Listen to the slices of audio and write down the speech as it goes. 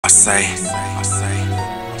say,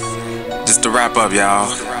 just to wrap up, y'all.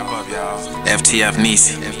 FTF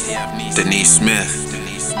Neecy, Denise Smith.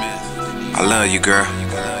 I love you, girl.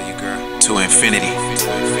 To infinity.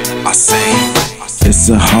 I say. It's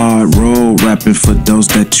a hard road, rapping for those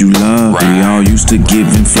that you love. We all used to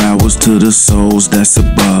giving flowers to the souls that's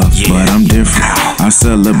above, but I'm different. I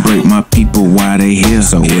celebrate my people while they here.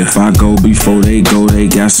 So if I go before they go, they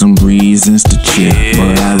got some reasons to chill.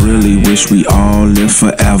 But I really wish we all live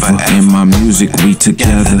forever. In my music we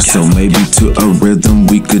together, so maybe to a rhythm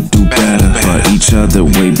we could do better. For each other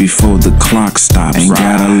way before the clock stops. Ain't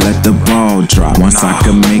gotta let the ball drop. Once I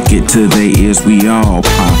can make it to their ears, we all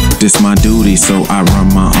pop. This my duty, so I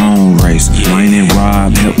run my own race. Wayne and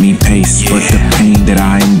Rob helped me pace, but the pain that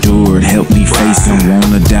I endured helped me face and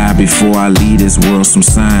wanna die before I leave this world some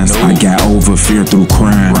signs. I got over fear through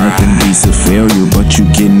crime. Nothing beats a failure, but you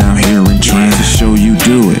getting out here and trying to show you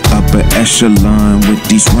do it. Upper echelon with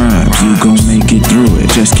these rhymes, you gon' make it through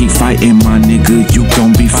it. Just keep fighting, my nigga, you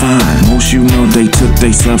gon' be fine. Most you know they took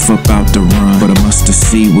they stuff up out the run, but a mustard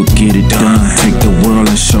seed will get it done. Take the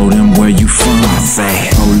world and show them where you from.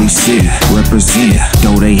 Holy city, represent.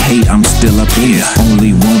 Though they hate, I'm still up in.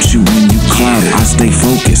 Only want you when you clouded. I stay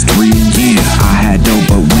focused, reinvent. I had dope,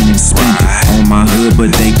 but went and spent it on my hood, but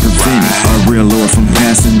they prevented a real lord from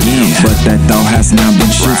passing them. But that thought has now been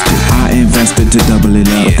shifted. I invested to double it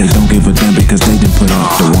up. They don't give a damn because they didn't put up.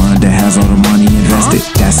 The one that has all the money invested,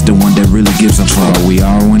 that's the one that really gives a fuck. We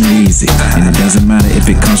all want it easy, and it doesn't matter if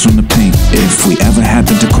it comes from the pink. If we ever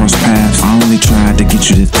happen to cross paths, I only tried to get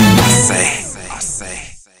you to think.